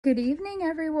Good evening,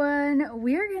 everyone.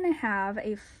 We're gonna have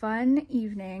a fun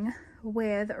evening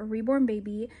with Reborn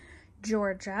baby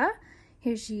Georgia.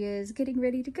 Here she is getting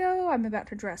ready to go. I'm about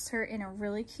to dress her in a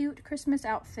really cute Christmas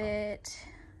outfit.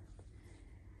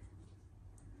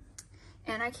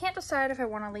 And I can't decide if I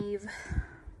want to leave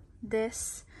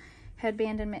this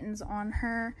headband and mittens on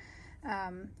her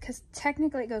because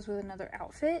technically it goes with another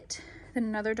outfit that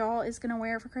another doll is gonna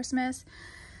wear for Christmas.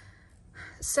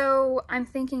 So I'm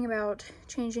thinking about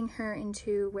changing her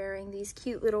into wearing these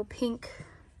cute little pink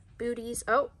booties.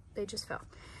 Oh, they just fell.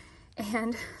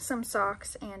 And some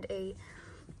socks and a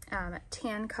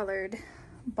tan colored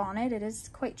bonnet. It is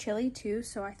quite chilly too,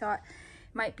 so I thought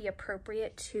it might be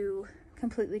appropriate to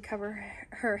completely cover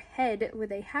her head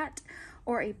with a hat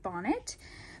or a bonnet.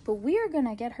 But we are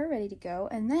gonna get her ready to go,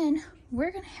 and then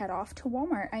we're gonna head off to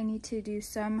Walmart. I need to do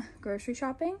some grocery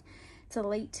shopping. It's a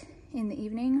late in the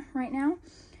evening right now.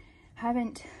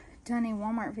 Haven't done a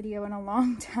Walmart video in a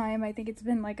long time. I think it's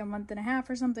been like a month and a half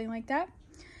or something like that.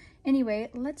 Anyway,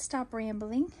 let's stop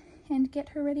rambling and get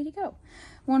her ready to go.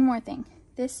 One more thing.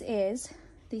 This is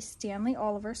the Stanley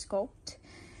Oliver sculpt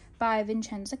by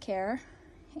Vincenza Care,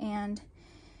 and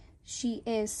she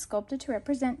is sculpted to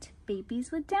represent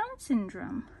babies with Down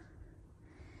syndrome.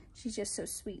 She's just so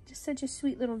sweet. Just such a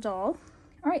sweet little doll.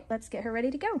 All right, let's get her ready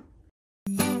to go.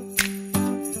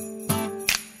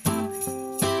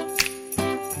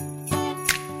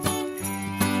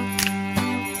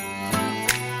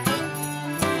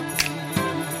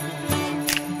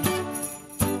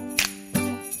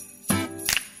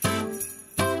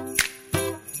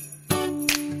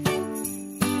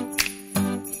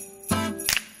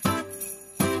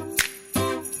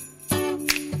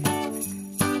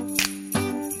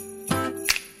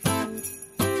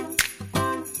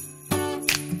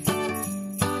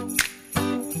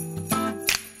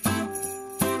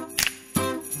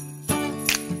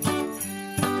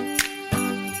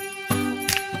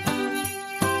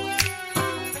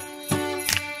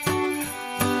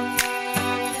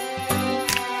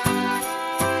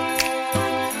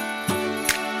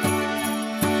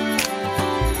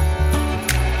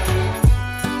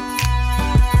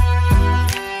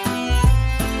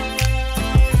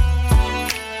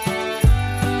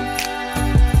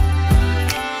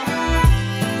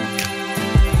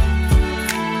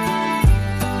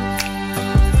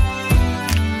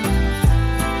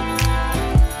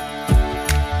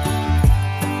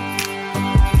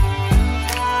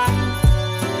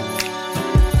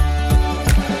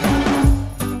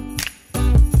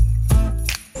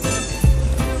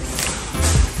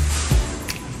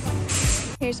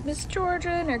 Here's Miss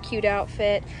Georgia in her cute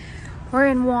outfit. We're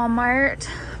in Walmart.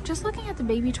 I'm just looking at the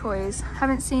baby toys.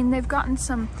 Haven't seen, they've gotten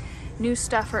some new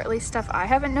stuff, or at least stuff I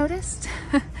haven't noticed.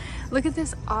 Look at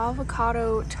this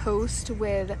avocado toast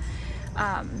with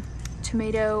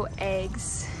tomato,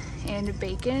 eggs, and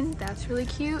bacon. That's really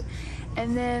cute.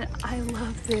 And then I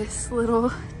love this little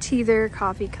teether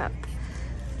coffee cup.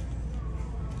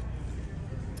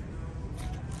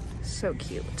 So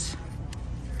cute.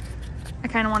 I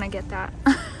kind of want to get that.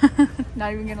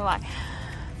 Not even gonna lie.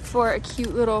 For a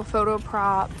cute little photo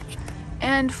prop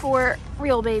and for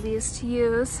real babies to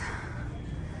use.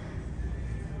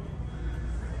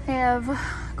 They have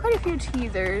quite a few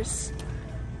teethers.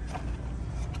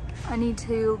 I need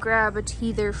to grab a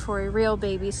teether for a real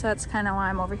baby, so that's kind of why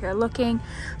I'm over here looking.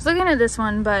 I was looking at this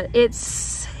one, but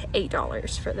it's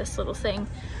 $8 for this little thing.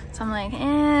 So I'm like,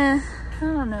 I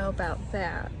don't know about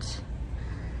that.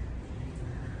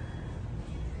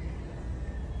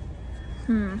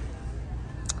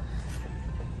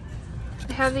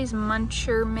 They have these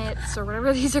muncher mitts, or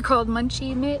whatever these are called,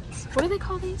 munchie mitts. What do they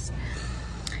call these?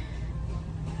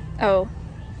 Oh,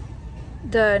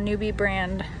 the newbie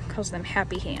brand calls them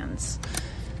Happy Hands,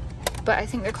 but I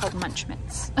think they're called munch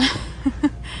mitts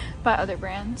by other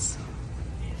brands.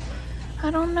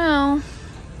 I don't know.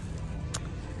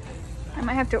 I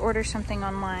might have to order something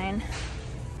online.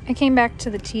 I came back to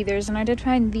the teethers and I did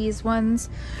find these ones,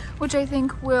 which I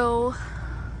think will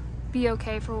be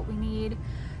okay for what we need.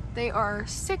 They are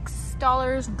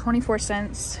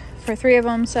 $6.24 for 3 of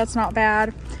them, so that's not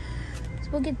bad.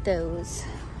 So we'll get those.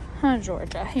 Huh,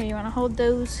 Georgia? Here, you want to hold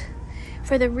those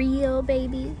for the real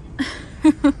baby?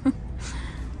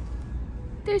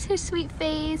 There's her sweet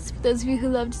face. For those of you who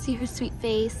love to see her sweet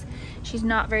face. She's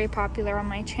not very popular on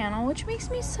my channel, which makes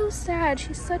me so sad.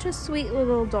 She's such a sweet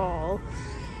little doll.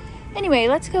 Anyway,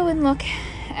 let's go and look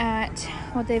at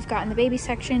what they've got in the baby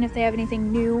section, if they have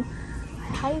anything new. I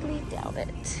highly doubt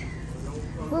it.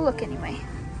 We'll look anyway.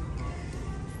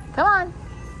 Come on.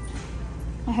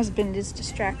 My husband is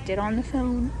distracted on the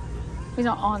phone. He's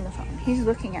not on the phone. He's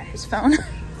looking at his phone.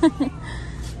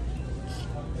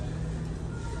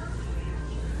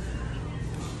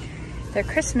 their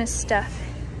Christmas stuff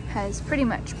has pretty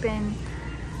much been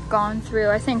gone through.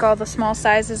 I think all the small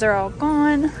sizes are all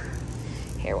gone.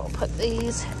 Here, we'll put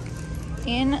these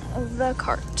in the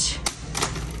cart.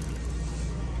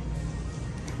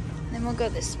 Then we'll go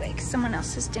this way because someone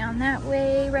else is down that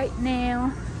way right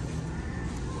now.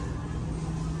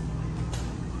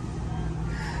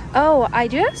 Oh, I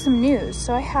do have some news.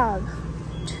 So I have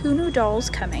 2 new dolls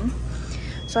coming.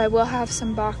 So I will have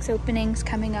some box openings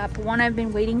coming up. One I've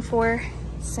been waiting for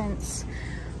since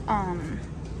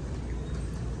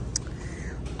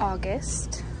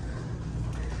August.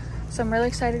 So I'm really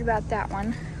excited about that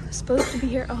one. It's supposed to be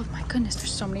here. Oh my goodness,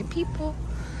 there's so many people.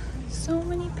 So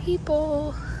many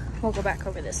people. We'll go back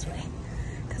over this way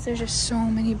because there's just so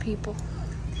many people.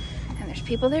 And there's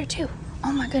people there too.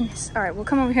 Oh my goodness. All right, we'll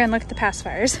come over here and look at the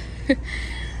pacifiers.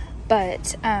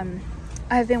 But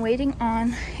I've been waiting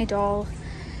on a doll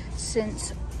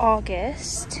since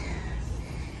August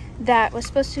that was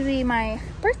supposed to be my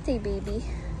birthday baby,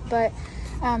 but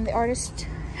the artist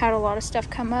had a lot of stuff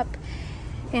come up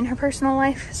in her personal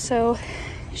life, so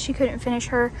she couldn't finish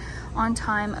her on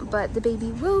time, but the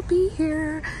baby will be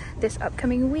here this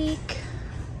upcoming week.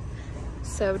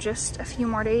 So just a few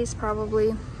more days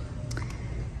probably.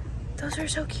 Those are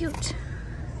so cute.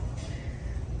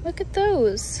 Look at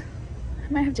those.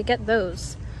 I might have to get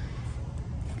those.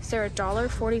 They're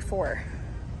 $1.44.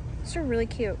 These are really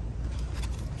cute.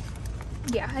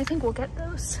 Yeah, I think we'll get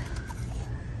those.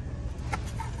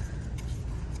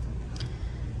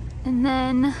 And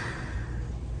then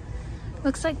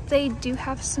looks like they do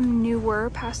have some newer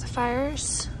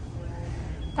pacifiers.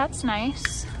 That's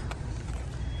nice.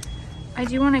 I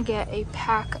do want to get a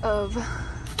pack of,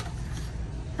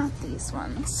 not these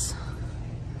ones.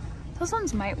 Those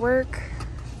ones might work,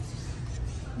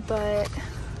 but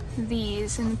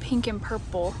these in pink and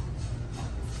purple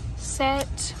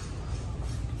set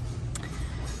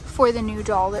for the new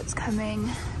doll that's coming,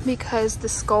 because the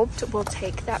sculpt will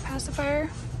take that pacifier.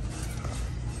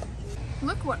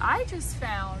 Look what I just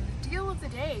found. Deal of the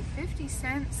day, 50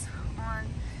 cents on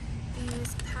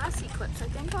these passy clips. I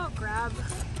think I'll grab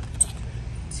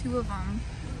 2 of them.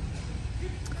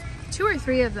 2 or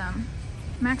 3 of them.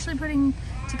 I'm actually putting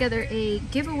together a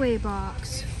giveaway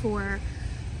box for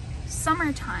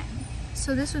summertime.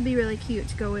 So this would be really cute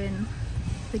to go in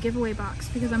the giveaway box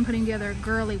because I'm putting together a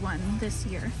girly one this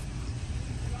year.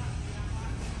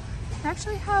 I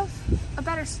actually have a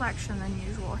better selection than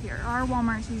usual here. Our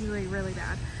Walmart's usually really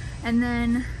bad. And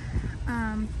then,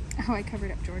 oh, I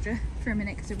covered up Georgia for a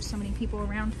minute because there was so many people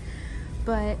around.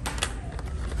 But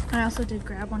I also did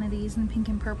grab one of these in the pink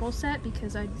and purple set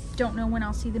because I don't know when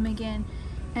I'll see them again.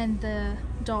 And the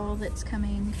doll that's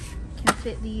coming can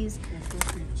fit these.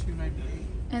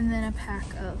 And then a pack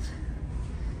of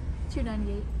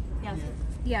 $2.98. Yeah,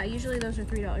 yeah. Usually those are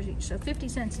 $3 each, so 50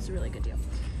 cents is a really good deal.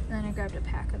 And then I grabbed a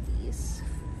pack of these.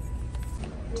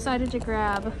 Decided to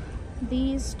grab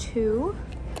these 2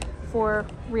 for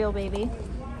Real Baby.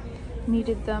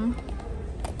 Needed them.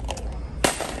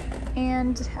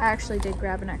 And I actually did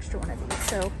grab an extra one of these,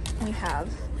 so we have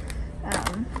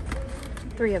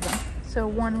 3 of them. So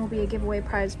one will be a giveaway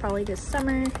prize probably this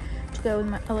summer to go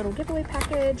in a little giveaway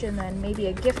package, and then maybe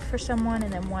a gift for someone,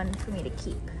 and then one for me to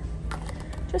keep.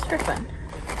 Just for fun.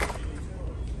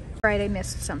 Right, I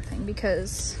missed something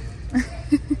because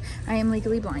I am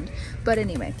legally blind. But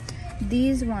anyway,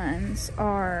 these ones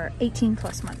are 18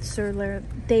 plus months, so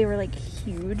they were like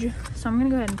huge. So I'm gonna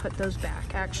go ahead and put those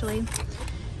back actually.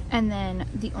 And then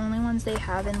the only ones they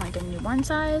have in like a newborn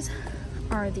size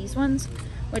are these ones,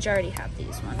 which I already have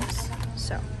these ones.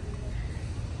 So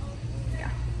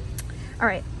yeah. All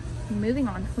right, moving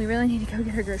on. We really need to go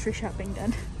get our grocery shopping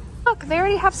done. Look, they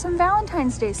already have some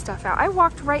Valentine's Day stuff out. I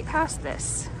walked right past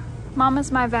this.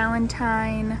 Mama's My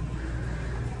Valentine.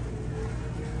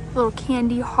 Little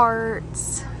candy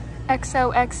hearts.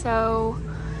 XOXO.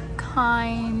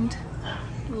 Kind.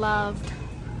 Loved.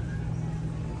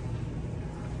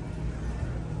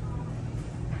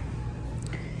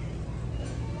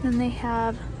 Then they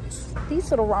have these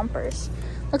little rompers.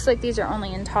 Looks like these are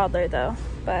only in toddler though,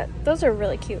 but those are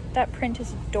really cute. That print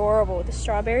is adorable with the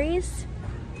strawberries.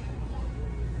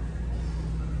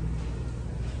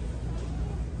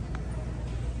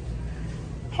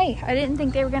 Hey, I didn't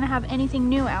think they were gonna have anything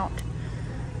new out,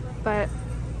 but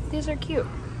these are cute.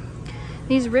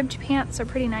 These ribbed pants are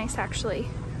pretty nice actually.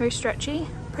 Very stretchy,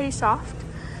 pretty soft.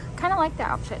 Kind of like the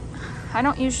outfit. I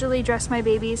don't usually dress my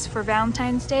babies for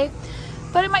Valentine's Day,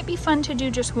 but it might be fun to do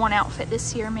just one outfit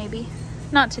this year maybe.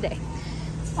 Not today,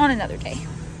 on another day.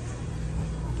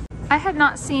 I had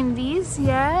not seen these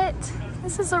yet.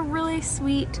 This is a really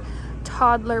sweet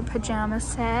toddler pajama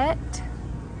set.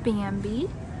 Bambi.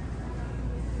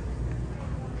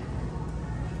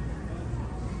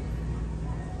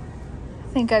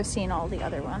 I think I've seen all the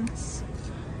other ones.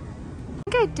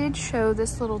 I think I did show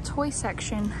this little toy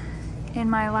section in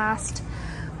my last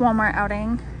Walmart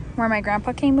outing where my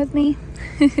grandpa came with me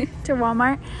to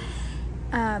Walmart.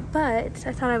 But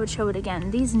I thought I would show it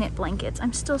again. These knit blankets,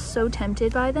 I'm still so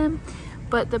tempted by them,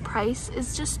 but the price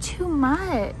is just too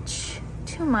much.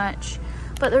 Too much.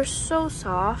 But they're so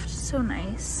soft, so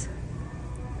nice.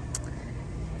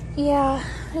 Yeah,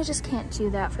 I just can't do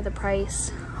that for the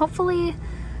price. Hopefully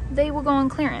they will go on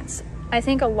clearance. I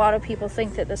think a lot of people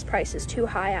think that this price is too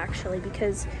high actually,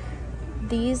 because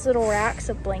these little racks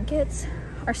of blankets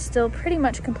are still pretty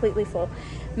much completely full.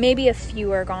 Maybe a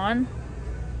few are gone.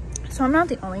 So I'm not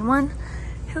the only one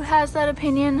who has that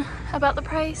opinion about the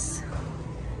price.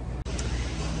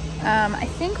 I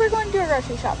think we're going to do our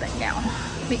grocery shopping now,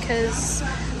 because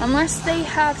unless they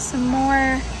have some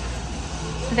more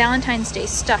Valentine's Day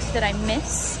stuff that I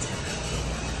missed,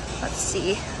 let's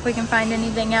see if we can find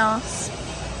anything else.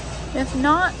 If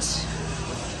not,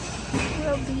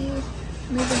 we'll be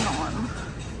moving on.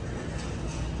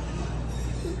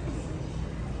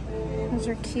 Those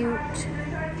are cute.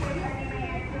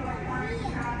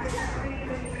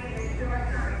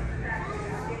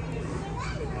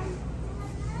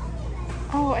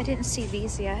 Oh, I didn't see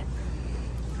these yet.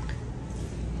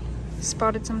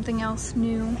 Spotted something else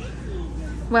new.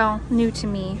 Well, new to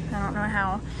me. I don't know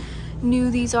how new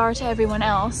these are to everyone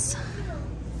else.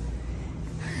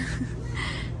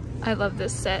 I love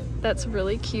this set. That's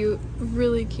really cute.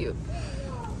 Really cute.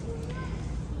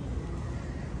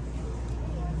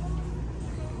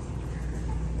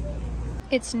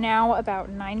 It's now about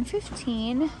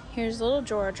 9:15. Here's little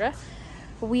Georgia.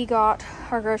 We got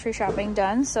our grocery shopping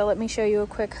done, so let me show you a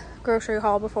quick grocery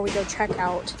haul before we go check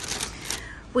out.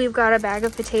 We've got a bag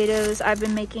of potatoes. I've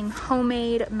been making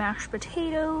homemade mashed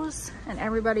potatoes and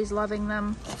everybody's loving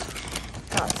them.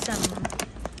 Got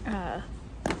some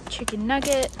chicken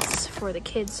nuggets for the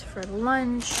kids for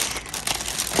lunch.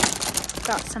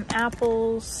 Got some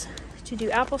apples to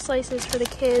do apple slices for the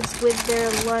kids with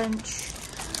their lunch.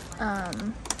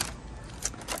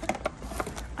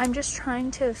 I'm just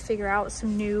trying to figure out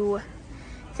some new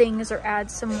things or add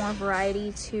some more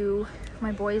variety to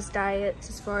my boys' diets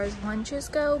as far as lunches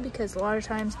go, because a lot of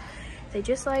times they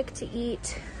just like to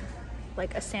eat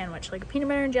like a sandwich, like a peanut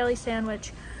butter and jelly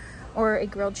sandwich or a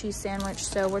grilled cheese sandwich.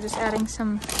 So we're just adding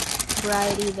some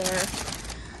variety there.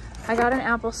 I got an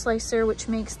apple slicer, which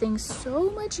makes things so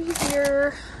much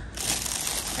easier.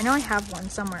 I know I have one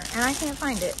somewhere and I can't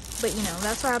find it, but you know,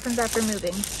 that's what happens after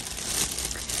moving.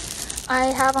 I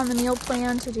have on the meal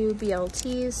plan to do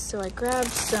BLTs, so I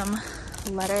grabbed some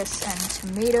lettuce and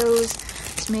tomatoes.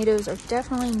 Tomatoes are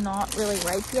definitely not really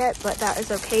ripe yet, but that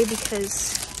is okay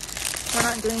because we're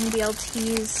not doing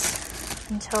BLTs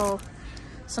until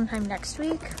sometime next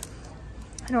week.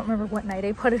 I don't remember what night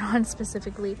I put it on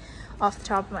specifically off the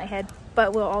top of my head,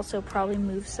 but we'll also probably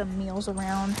move some meals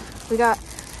around. We got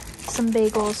some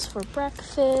bagels for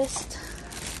breakfast.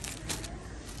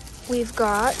 We've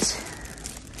got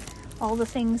all the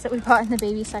things that we bought in the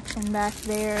baby section back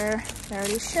there. I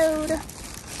already showed.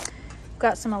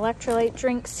 Got some electrolyte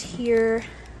drinks here.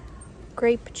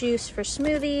 Grape juice for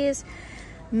smoothies.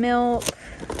 Milk.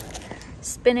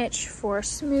 Spinach for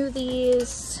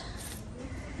smoothies.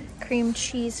 Cream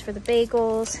cheese for the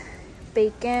bagels.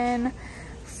 Bacon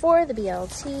for the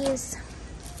BLTs.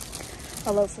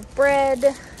 A loaf of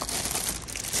bread.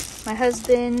 My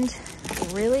husband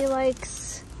really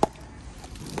likes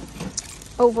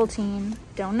Ovaltine.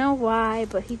 Don't know why,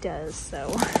 but he does,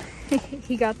 so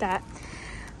he got that.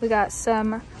 We got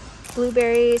some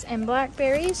blueberries and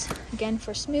blackberries, again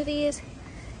for smoothies.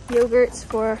 Yogurts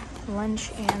for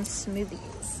lunch and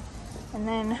smoothies. And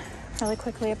then really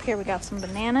quickly up here we got some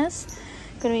bananas.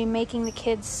 Gonna be making the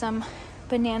kids some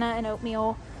banana and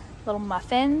oatmeal little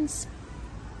muffins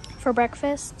for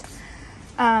breakfast.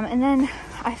 And then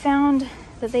I found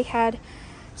that they had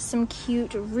some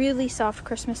cute, really soft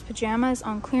Christmas pajamas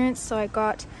on clearance, so I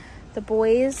got the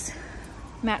boys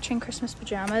matching Christmas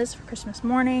pajamas for Christmas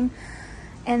morning,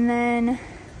 and then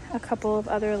a couple of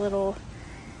other little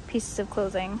pieces of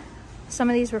clothing. Some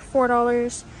of these were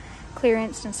 $4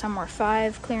 clearanced and some were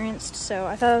 $5 clearanced, so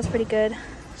I thought that was pretty good,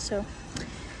 so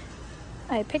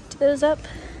I picked those up.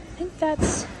 I think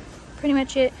that's pretty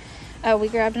much it. We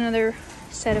grabbed another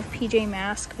set of PJ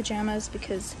Masks pajamas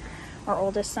because our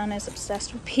oldest son is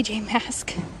obsessed with PJ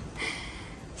Masks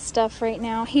stuff right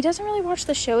now. He doesn't really watch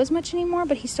the show as much anymore,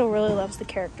 but he still really loves the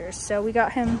characters. So we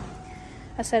got him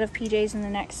a set of PJs in the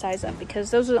next size up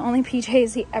because those are the only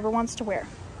PJs he ever wants to wear.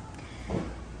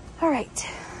 All right,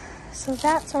 So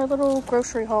that's our little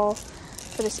grocery haul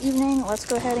for this evening. Let's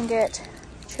go ahead and get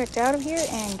checked out of here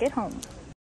and get home.